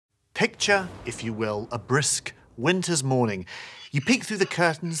Picture, if you will, a brisk winter's morning. You peek through the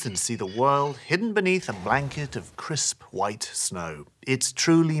curtains and see the world hidden beneath a blanket of crisp white snow. It's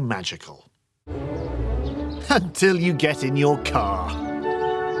truly magical. Until you get in your car.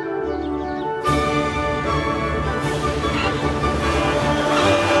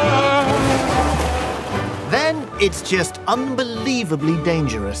 Then it's just unbelievably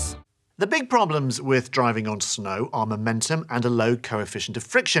dangerous. The big problems with driving on snow are momentum and a low coefficient of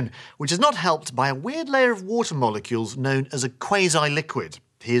friction, which is not helped by a weird layer of water molecules known as a quasi-liquid.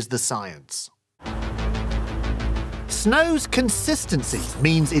 Here's the science. Snow's consistency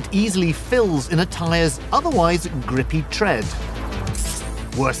means it easily fills in a tyre's otherwise grippy tread.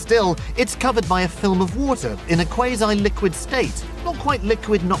 Worse still, it's covered by a film of water in a quasi-liquid state. Not quite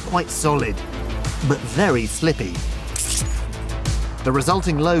liquid, not quite solid, but very slippy. The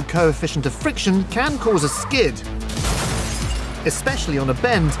resulting low coefficient of friction can cause a skid, especially on a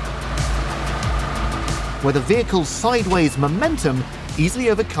bend, where the vehicle's sideways momentum easily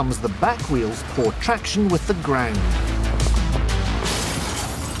overcomes the back wheel's poor traction with the ground.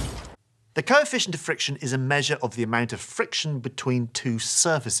 The coefficient of friction is a measure of the amount of friction between two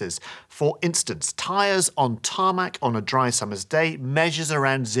surfaces. For instance, tyres on tarmac on a dry summer's day measures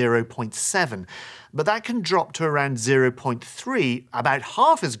around 0.7, but that can drop to around 0.3, about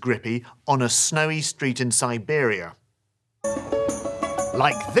half as grippy, on a snowy street in Siberia.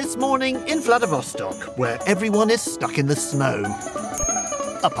 Like this morning in Vladivostok, where everyone is stuck in the snow.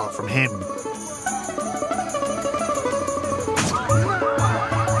 Apart from him.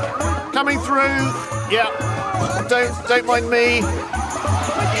 Coming through. Yeah. Don't mind me.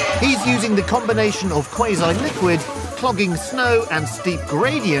 He's using the combination of quasi-liquid, clogging snow and steep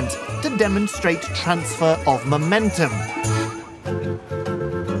gradient to demonstrate transfer of momentum.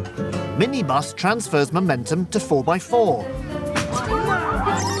 Minibus transfers momentum to 4x4.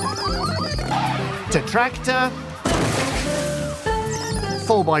 To tractor.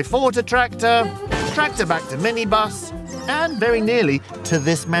 4x4 to tractor. Tractor back to minibus. And very nearly to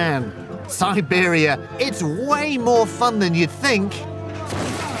this man. Siberia, it's way more fun than you'd think.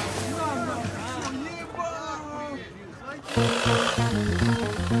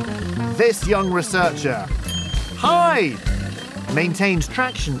 This young researcher, hi, maintains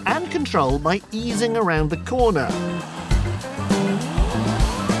traction and control by easing around the corner.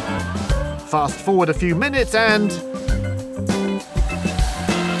 Fast forward a few minutes and...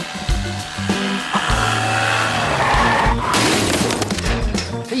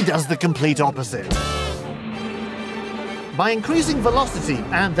 he does the complete opposite. By increasing velocity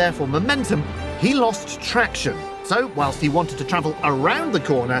and therefore momentum, he lost traction. So, whilst he wanted to travel around the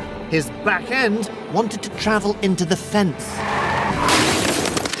corner, his back end wanted to travel into the fence.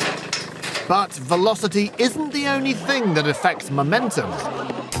 But velocity isn't the only thing that affects momentum.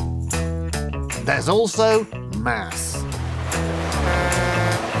 There's also mass.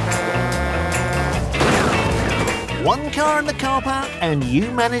 One car in the car park and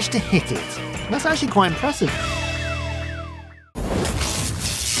you managed to hit it. That's actually quite impressive.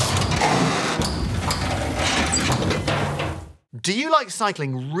 Do you like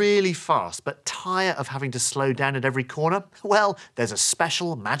cycling really fast but tire of having to slow down at every corner? Well, there's a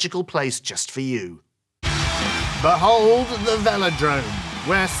special magical place just for you. Behold the velodrome,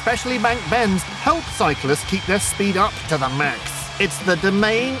 where specially banked bends help cyclists keep their speed up to the max. It's the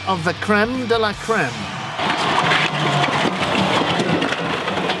domain of the creme de la creme.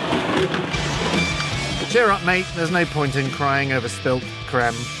 Cheer up, mate. There's no point in crying over spilt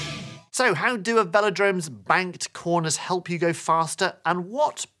creme. So, how do a velodrome's banked corners help you go faster, and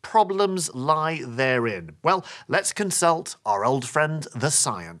what problems lie therein? Well, let's consult our old friend, the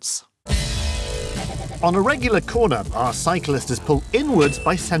science. On a regular corner, our cyclist is pulled inwards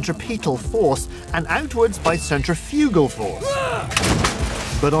by centripetal force and outwards by centrifugal force.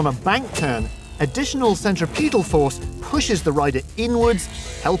 But on a bank turn, additional centripetal force pushes the rider inwards,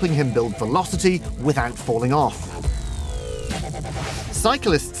 helping him build velocity without falling off.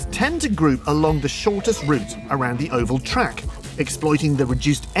 Cyclists tend to group along the shortest route around the oval track, exploiting the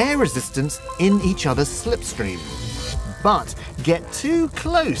reduced air resistance in each other's slipstream. But get too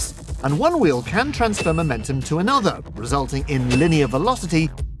close, and one wheel can transfer momentum to another, resulting in linear velocity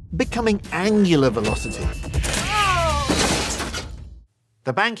becoming angular velocity.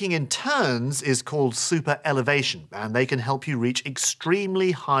 The banking in turns is called super elevation, and they can help you reach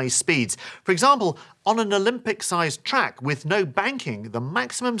extremely high speeds. For example, on an Olympic-sized track with no banking, the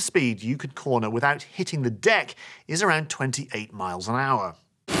maximum speed you could corner without hitting the deck is around 28 miles an hour.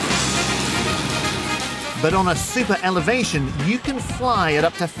 But on a super elevation, you can fly at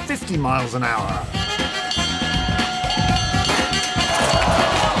up to 50 miles an hour.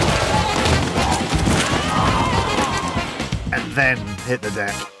 then hit the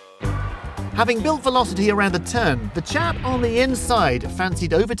deck. Having built velocity around the turn, the chap on the inside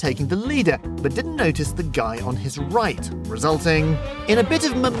fancied overtaking the leader, but didn't notice the guy on his right, resulting in a bit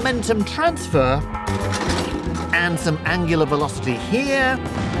of momentum transfer and some angular velocity here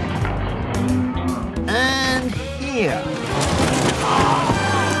and here.